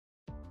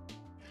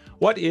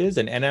What is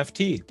an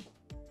NFT?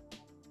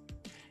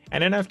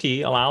 An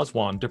NFT allows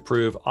one to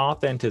prove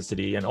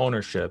authenticity and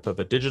ownership of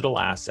a digital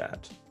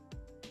asset.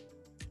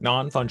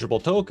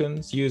 Non-fungible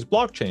tokens use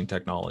blockchain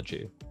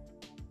technology.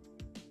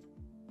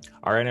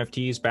 Are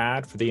NFTs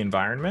bad for the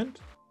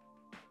environment?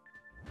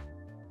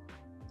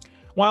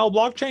 While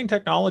blockchain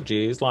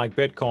technologies like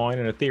Bitcoin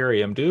and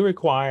Ethereum do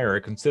require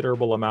a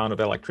considerable amount of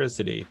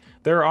electricity,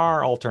 there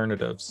are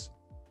alternatives.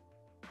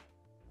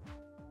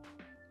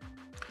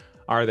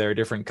 Are there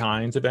different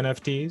kinds of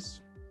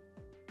NFTs?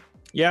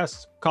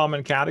 Yes,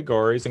 common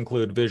categories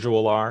include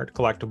visual art,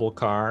 collectible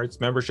cards,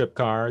 membership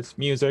cards,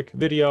 music,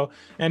 video,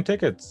 and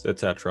tickets,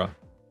 etc.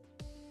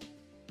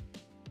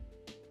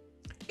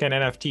 Can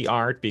NFT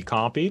art be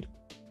copied?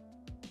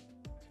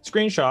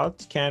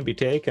 Screenshots can be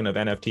taken of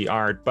NFT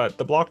art, but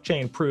the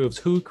blockchain proves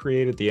who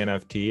created the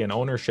NFT and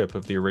ownership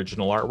of the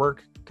original artwork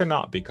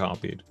cannot be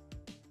copied.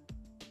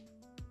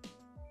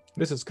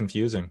 This is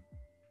confusing.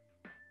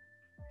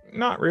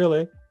 Not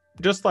really.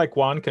 Just like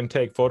one can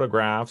take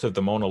photographs of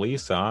the Mona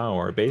Lisa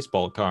or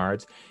baseball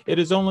cards, it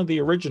is only the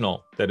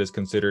original that is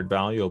considered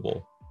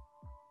valuable.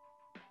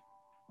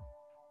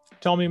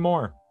 Tell me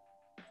more.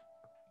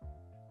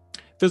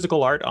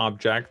 Physical art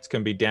objects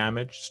can be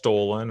damaged,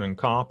 stolen, and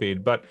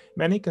copied, but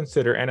many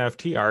consider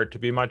NFT art to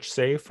be much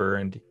safer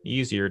and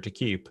easier to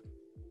keep.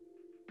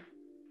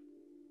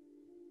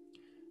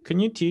 Can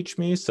you teach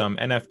me some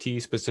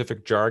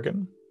NFT-specific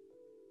jargon?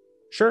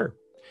 Sure.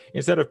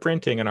 Instead of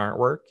printing an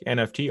artwork,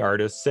 NFT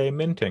artists say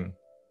minting.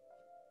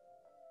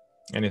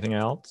 Anything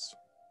else?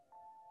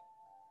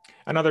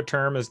 Another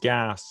term is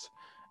gas.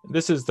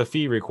 This is the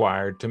fee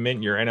required to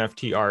mint your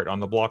NFT art on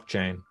the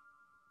blockchain.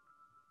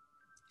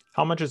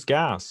 How much is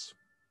gas?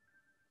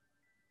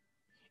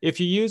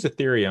 If you use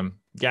Ethereum,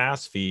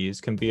 gas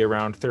fees can be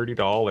around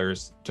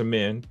 $30 to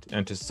mint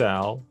and to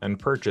sell and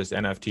purchase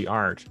NFT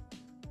art.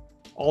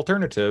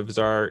 Alternatives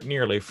are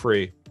nearly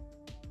free.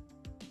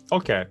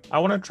 Okay, I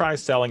want to try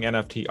selling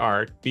NFT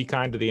art, be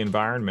kind to the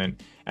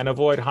environment, and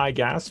avoid high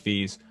gas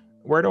fees.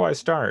 Where do I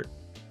start?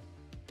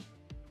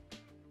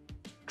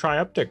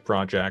 Try Uptick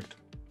project.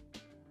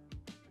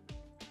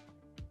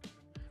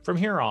 From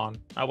here on,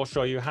 I will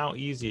show you how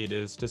easy it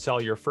is to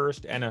sell your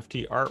first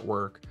NFT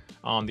artwork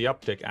on the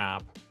Uptick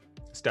app.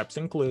 Steps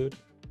include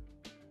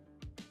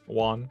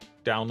 1.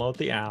 Download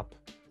the app.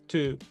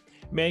 2.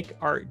 Make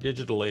art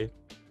digitally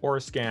or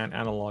scan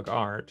analog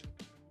art.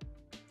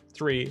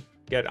 3.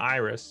 Get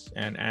Iris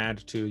and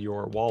add to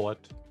your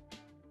wallet.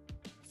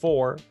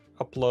 4.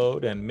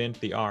 Upload and mint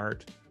the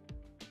art.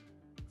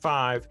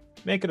 5.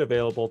 Make it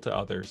available to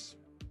others.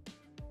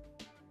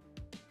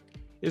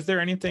 Is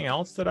there anything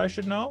else that I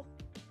should know?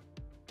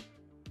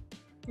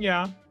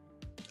 Yeah,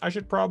 I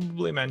should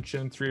probably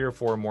mention 3 or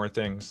 4 more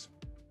things.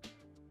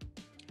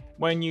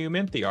 When you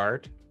mint the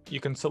art,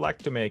 you can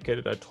select to make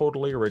it a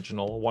totally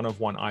original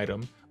one-of-one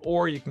item,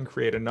 or you can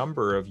create a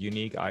number of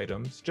unique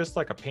items, just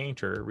like a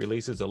painter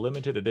releases a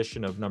limited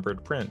edition of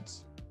numbered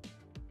prints.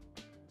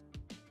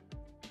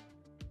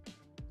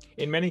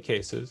 In many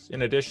cases,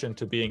 in addition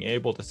to being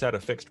able to set a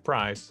fixed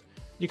price,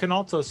 you can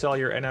also sell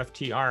your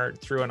NFT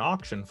art through an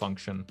auction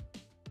function.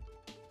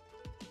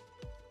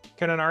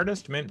 Can an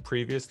artist mint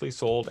previously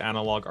sold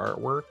analog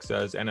artworks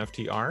as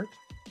NFT art?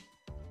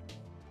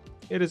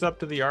 It is up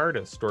to the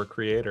artist or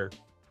creator.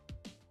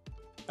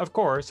 Of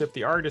course, if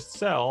the artist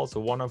sells a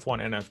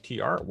one-of-one NFT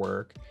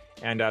artwork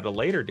and at a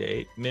later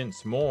date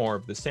mints more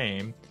of the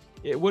same,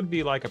 it would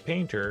be like a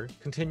painter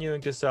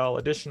continuing to sell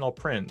additional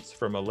prints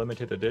from a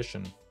limited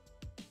edition.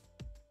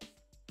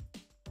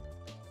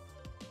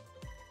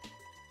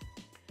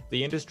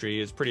 The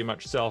industry is pretty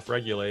much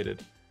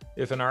self-regulated.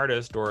 If an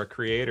artist or a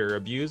creator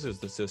abuses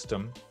the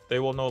system, they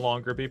will no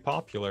longer be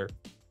popular.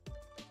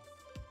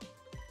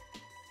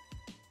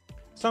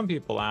 Some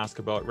people ask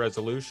about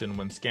resolution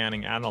when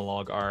scanning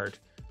analog art.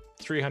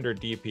 300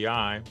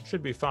 dpi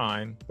should be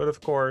fine, but of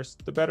course,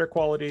 the better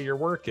quality your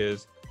work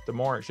is, the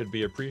more it should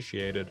be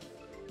appreciated.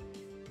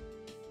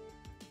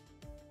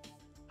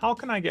 How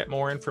can I get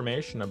more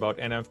information about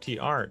NFT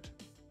art?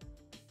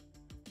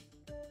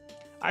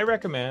 I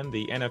recommend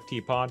the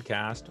NFT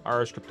podcast,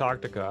 Ars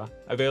Cryptoctica,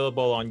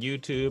 available on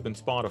YouTube and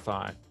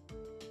Spotify.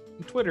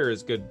 Twitter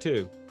is good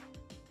too.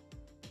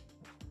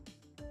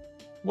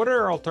 What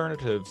are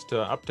alternatives to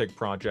Uptick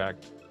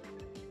project?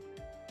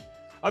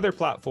 Other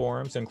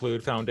platforms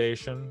include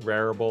Foundation,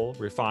 Rarible,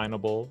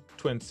 Refinable,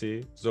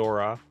 Twinsea,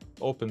 Zora,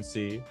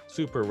 OpenSea,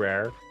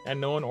 SuperRare, and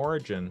Known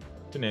Origin,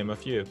 to name a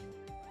few.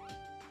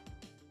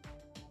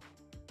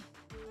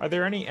 Are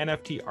there any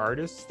NFT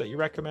artists that you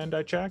recommend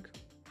I check?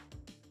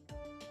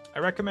 I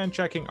recommend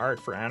checking Art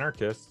for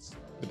Anarchists.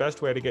 The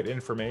best way to get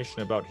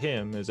information about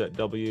him is at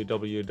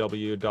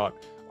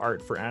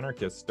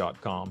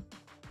www.artforanarchists.com.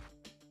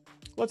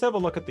 Let's have a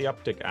look at the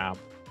Uptick app.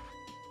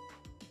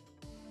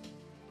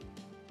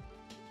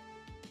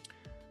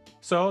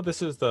 So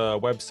this is the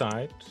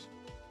website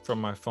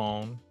from my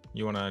phone.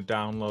 You want to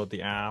download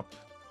the app.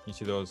 You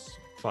see those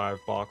 5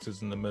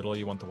 boxes in the middle.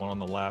 You want the one on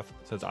the left.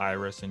 It says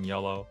Iris in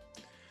yellow.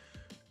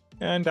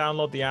 And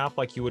download the app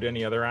like you would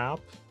any other app.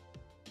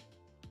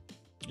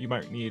 You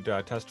might need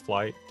test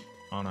flight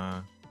on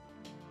a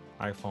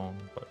iPhone,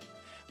 but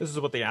this is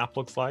what the app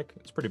looks like.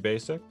 It's pretty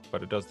basic,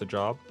 but it does the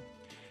job.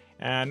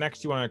 And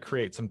next you want to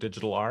create some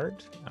digital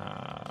art.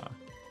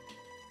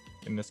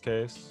 In this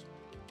case,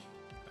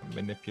 I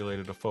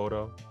manipulated a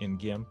photo in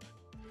GIMP.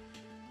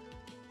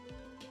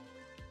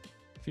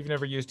 If you've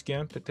never used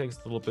GIMP, it takes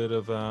a little bit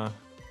of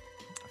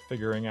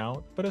figuring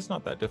out, but it's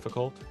not that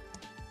difficult.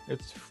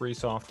 It's free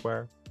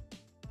software.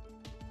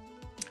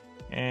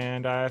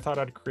 And I thought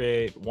I'd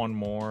create one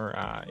more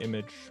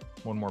image,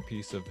 one more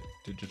piece of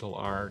digital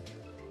art.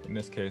 In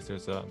this case,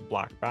 there's a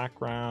black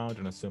background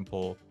and a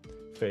simple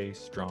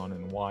face drawn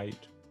in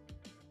white.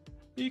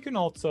 You can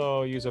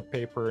also use a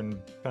paper and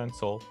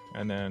pencil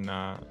and then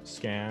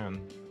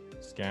scan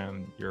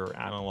your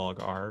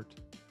analog art,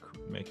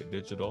 make it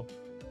digital.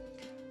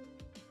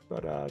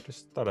 But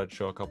just thought I'd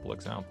show a couple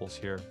examples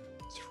here.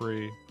 It's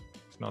free,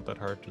 it's not that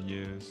hard to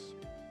use.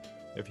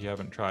 If you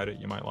haven't tried it,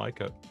 you might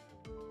like it.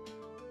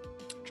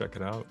 Check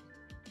it out.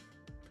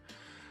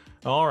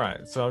 All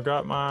right, so I've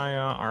got my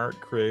art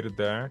created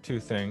there. Two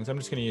things. I'm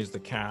just going to use the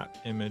cat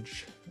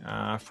image.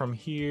 From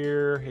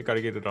here, I got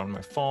to get it on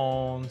my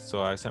phone,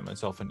 so I sent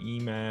myself an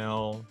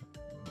email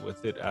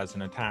with it as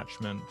an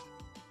attachment.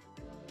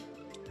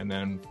 And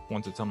then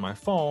once it's on my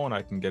phone,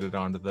 I can get it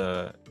onto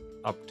the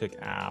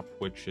Uptick app,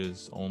 which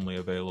is only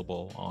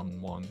available on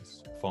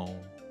one's phone.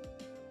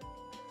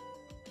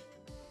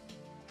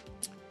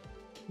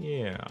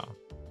 Yeah,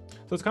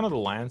 so it's kind of the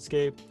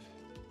landscape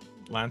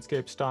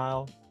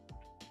style.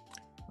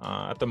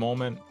 At the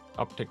moment,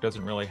 Uptick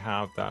doesn't really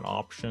have that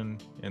option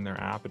in their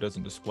app. It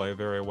doesn't display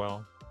very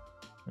well.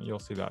 You'll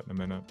see that in a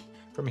minute.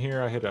 From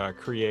here, I hit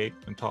create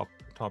in top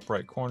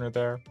right corner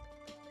there.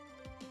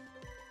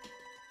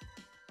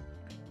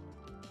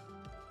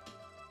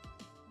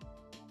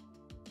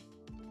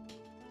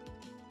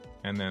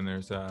 And then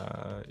there's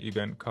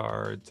event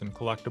cards and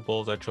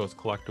collectibles. I chose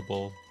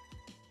collectible.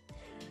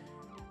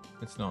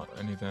 It's not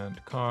an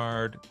event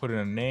card. Put in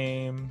a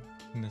name.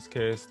 In this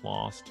case,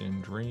 Lost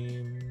in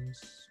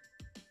Dreams.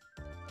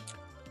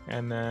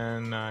 And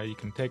then you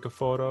can take a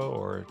photo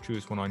or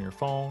choose one on your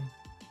phone.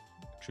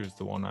 Choose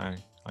the one I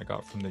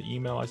got from the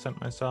email I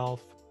sent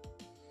myself.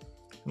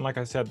 And like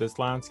I said, this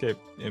landscape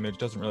image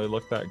doesn't really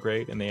look that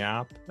great in the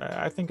app.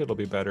 I think it'll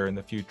be better in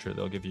the future.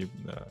 They'll give you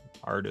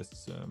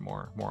artists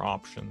more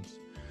options.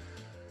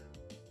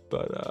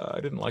 But I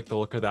didn't like the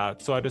look of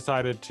that, so I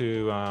decided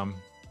to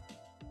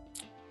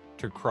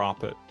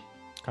crop it,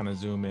 kind of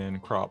zoom in,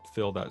 crop,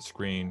 fill that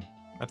screen.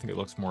 I think it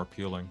looks more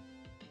appealing.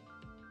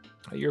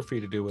 You're free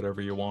to do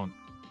whatever you want.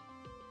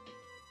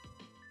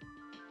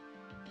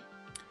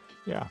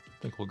 Yeah,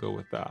 I think we'll go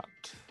with that.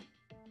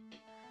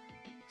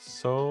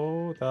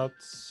 So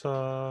that's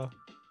a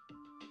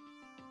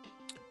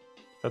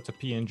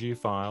PNG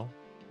file.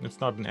 It's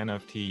not an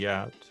NFT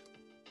yet.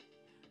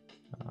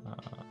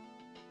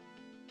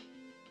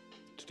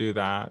 To do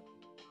that,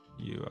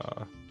 you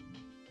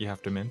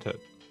have to mint it.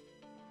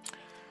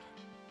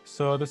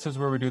 So this is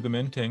where we do the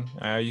minting.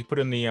 You put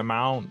in the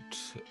amount,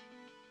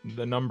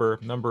 the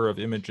number of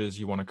images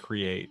you want to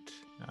create.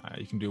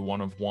 You can do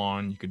one of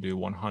one, you could do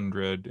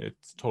 100.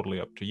 It's totally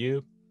up to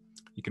you.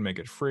 You can make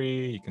it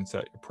free. You can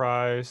set your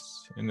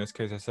price. In this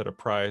case, I set a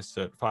price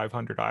at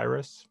 500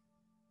 iris.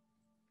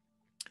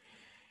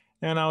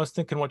 And I was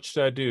thinking, what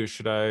should I do?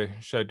 Should I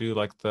do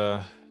like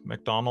the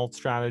McDonald's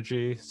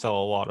strategy, sell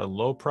a lot at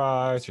low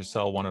price or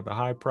sell one at a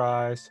high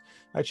price?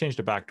 I changed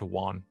it back to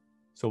one.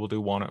 So we'll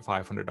do one at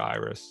 500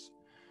 iris,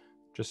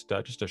 just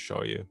to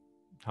show you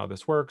how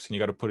this works. And you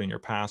got to put in your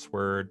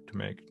password to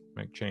make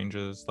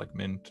changes like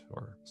mint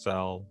or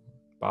sell,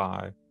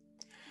 buy.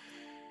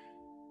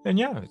 And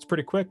yeah, it's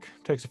pretty quick.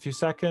 Takes a few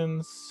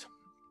seconds,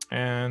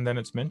 and then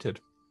it's minted.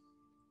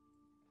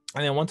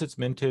 And then once it's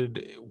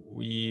minted,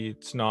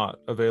 it's not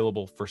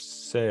available for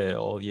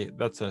sale.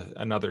 That's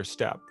another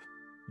step.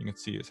 You can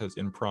see it says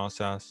in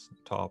process,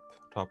 top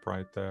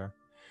right there,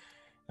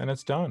 and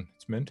it's done.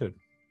 It's minted.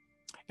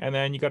 And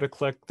then you got to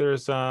click.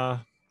 There's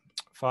 5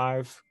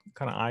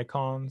 kind of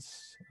icons.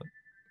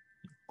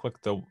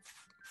 Click the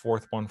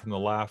fourth one from the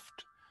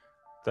left.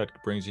 That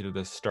brings you to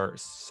the start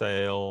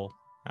sale.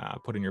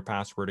 Put in your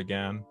password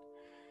again,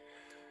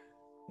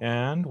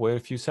 and wait a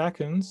few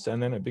seconds,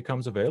 and then it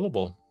becomes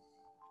available.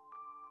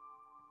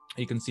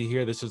 You can see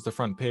here, this is the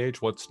front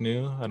page. What's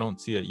new? I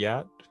don't see it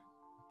yet,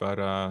 but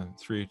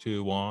 3,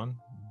 2, 1,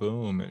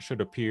 boom! It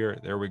should appear.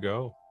 There we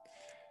go.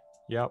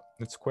 Yep,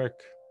 it's quick,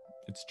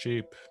 it's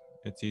cheap,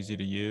 it's easy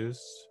to use.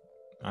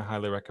 I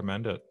highly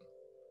recommend it.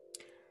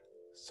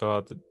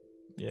 So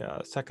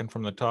second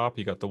from the top,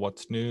 you got the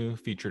what's new,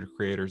 featured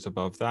creators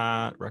above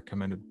that,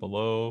 recommended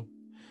below.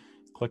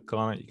 Click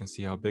on it, you can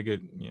see how big it,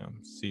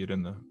 see it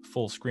in the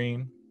full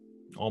screen,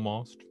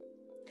 almost.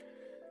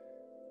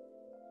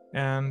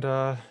 And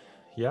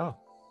yeah,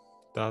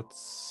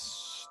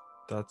 that's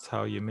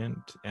how you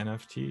mint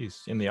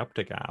NFTs in the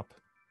Uptick app.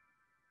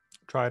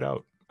 Try it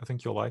out. I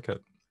think you'll like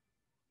it.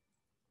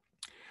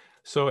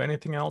 So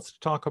anything else to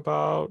talk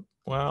about?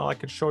 Well, I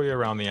could show you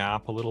around the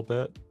app a little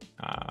bit.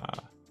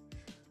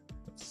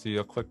 Let's see,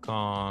 I'll click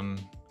on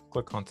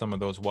click on some of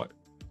those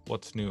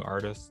what's new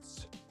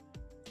artists.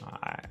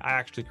 I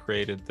actually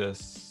created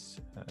this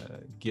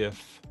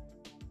GIF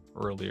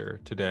earlier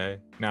today.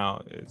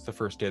 Now it's the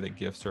first day that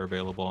GIFs are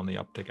available on the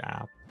Uptick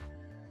app.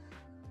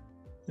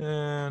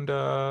 And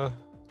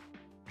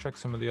check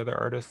some of the other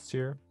artists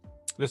here.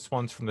 This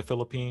one's from the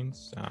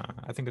Philippines.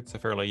 I think it's a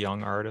fairly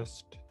young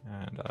artist,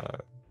 and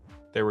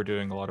they were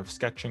doing a lot of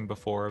sketching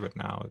before, but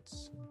now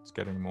it's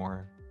getting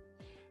more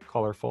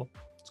colorful.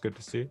 It's good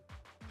to see.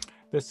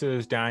 This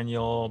is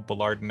Daniel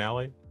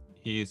Bellardinelli.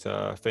 He's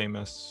a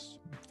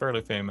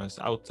fairly famous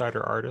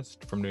outsider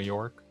artist from New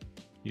York.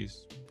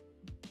 He's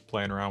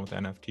playing around with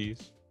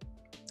NFTs.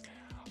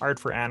 Art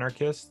for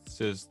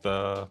Anarchists is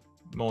the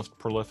most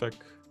prolific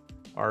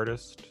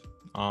artist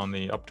on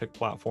the Uptick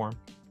platform.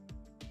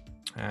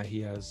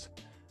 He has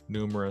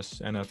numerous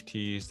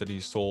NFTs that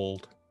he's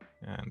sold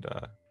and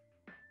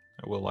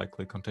will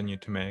likely continue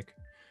to make.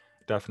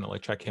 Definitely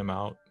check him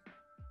out.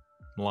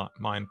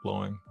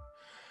 Mind-blowing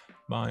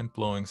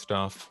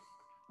stuff.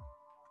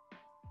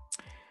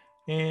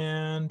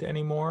 And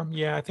any more?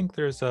 Yeah, I think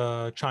there's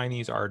a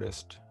Chinese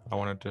artist I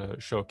wanted to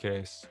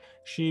showcase.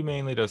 She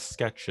mainly does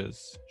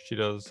sketches. She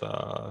does,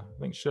 I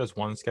think she does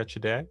one sketch a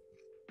day,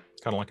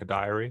 kind of like a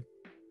diary.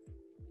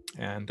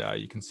 And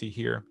you can see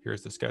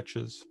here's the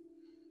sketches.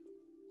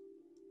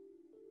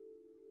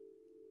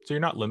 So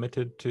you're not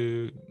limited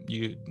to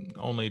you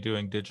only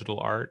doing digital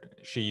art.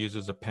 She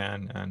uses a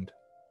pen and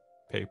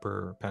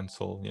paper or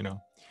pencil,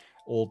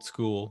 old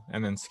school,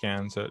 and then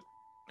scans it.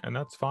 And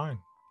that's fine.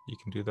 You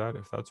can do that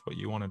if that's what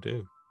you want to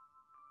do.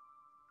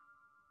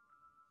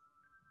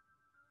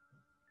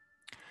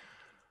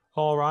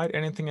 All right,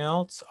 anything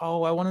else?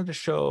 Oh, I wanted to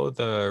show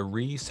the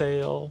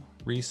resale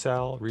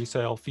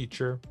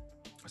feature.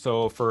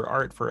 So for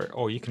art,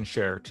 you can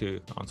share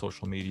too on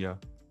social media,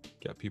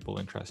 get people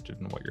interested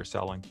in what you're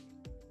selling.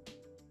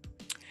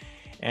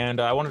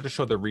 And I wanted to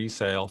show the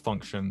resale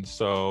function.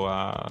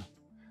 So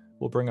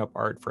we'll bring up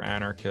Art for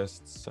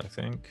Anarchists, I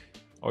think.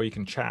 Oh, you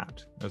can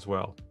chat as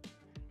well.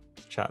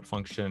 Chat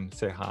function,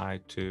 say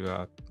hi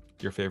to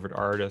your favorite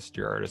artist.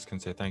 Your artist can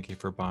say thank you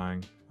for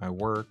buying my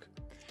work.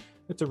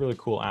 It's a really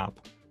cool app.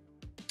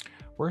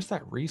 Where's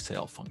that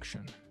resale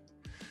function?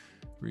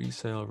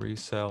 Resale.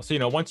 So,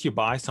 once you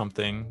buy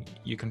something,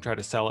 you can try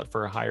to sell it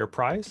for a higher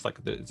price, like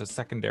it's a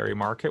secondary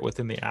market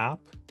within the app.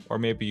 Or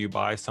maybe you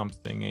buy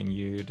something and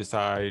you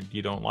decide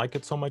you don't like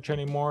it so much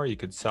anymore. You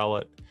could sell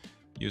it,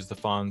 use the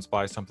funds,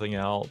 buy something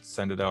else,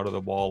 send it out of the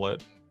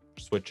wallet,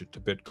 switch it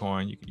to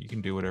Bitcoin. You can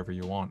do whatever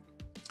you want.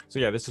 So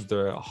yeah, this is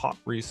the hot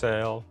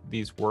resale.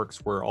 These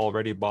works were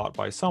already bought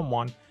by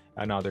someone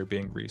and now they're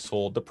being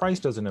resold. The price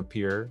doesn't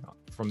appear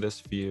from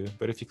this view,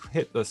 but if you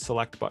hit the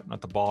select button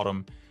at the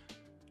bottom,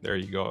 there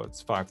you go.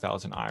 It's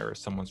 5,000 iris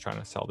someone's trying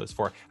to sell this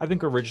for. I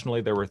think originally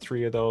there were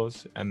 3 of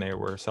those and they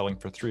were selling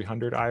for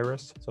 300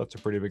 iris. So that's a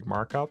pretty big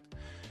markup,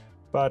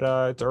 but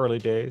it's early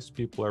days.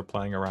 People are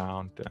playing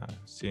around,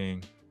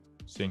 seeing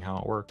how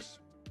it works.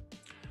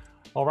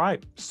 All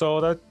right, so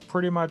that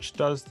pretty much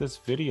does this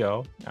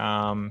video.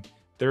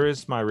 There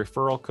is my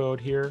referral code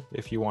here.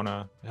 If you want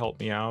to help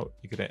me out,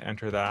 you could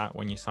enter that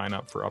when you sign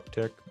up for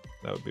Uptick.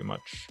 That would be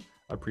much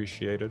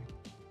appreciated.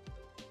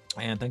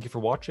 And thank you for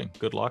watching.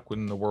 Good luck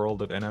in the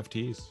world of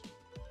NFTs.